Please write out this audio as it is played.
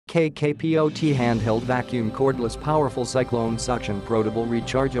KKPOT Handheld Vacuum Cordless Powerful Cyclone Suction Protable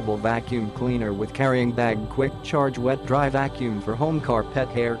Rechargeable Vacuum Cleaner with Carrying Bag Quick Charge Wet Dry Vacuum for Home Carpet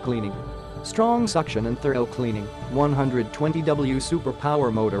Hair Cleaning. Strong suction and thorough cleaning. 120W Super Power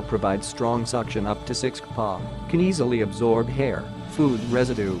Motor provides strong suction up to 6 kPa, can easily absorb hair, food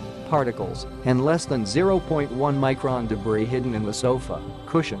residue, particles, and less than 0.1 micron debris hidden in the sofa,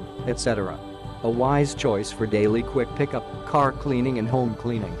 cushion, etc. A wise choice for daily quick pickup, car cleaning and home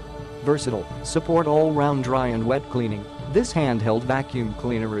cleaning. Versatile, support all-round dry and wet cleaning. This handheld vacuum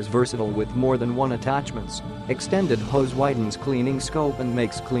cleaner is versatile with more than one attachments. Extended hose widens cleaning scope and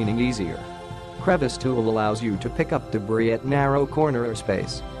makes cleaning easier. Crevice tool allows you to pick up debris at narrow corner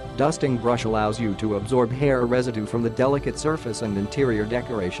space. Dusting brush allows you to absorb hair residue from the delicate surface and interior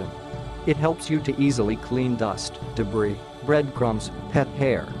decoration. It helps you to easily clean dust, debris, breadcrumbs, pet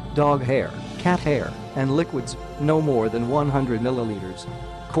hair, dog hair, cat hair, and liquids, no more than 100 milliliters.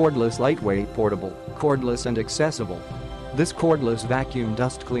 Cordless, lightweight, portable, cordless and accessible. This cordless vacuum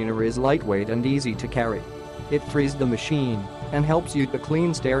dust cleaner is lightweight and easy to carry. It frees the machine and helps you to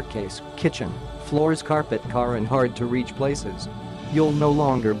clean staircase, kitchen, floors, carpet, car and hard-to-reach places. You'll no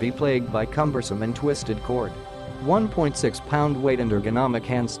longer be plagued by cumbersome and twisted cord. 1.6-pound weight and ergonomic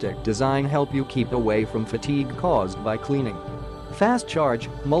handstick design help you keep away from fatigue caused by cleaning. Fast charge,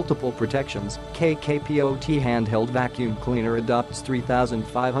 multiple protections. KKPOT Handheld Vacuum Cleaner adopts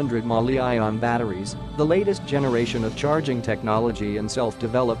 3500 mAh batteries, the latest generation of charging technology and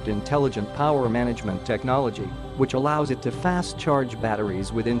self-developed intelligent power management technology, which allows it to fast charge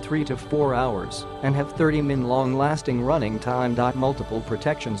batteries within 3 to 4 hours and have 30-min long-lasting running time. Multiple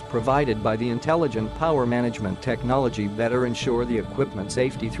protections provided by the intelligent power management technology better ensure the equipment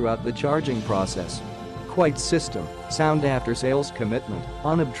safety throughout the charging process. Quiet system, sound after-sales commitment,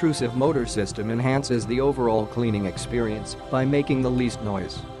 unobtrusive motor system enhances the overall cleaning experience by making the least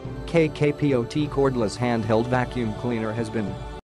noise. KKPOT Cordless Handheld Vacuum Cleaner has been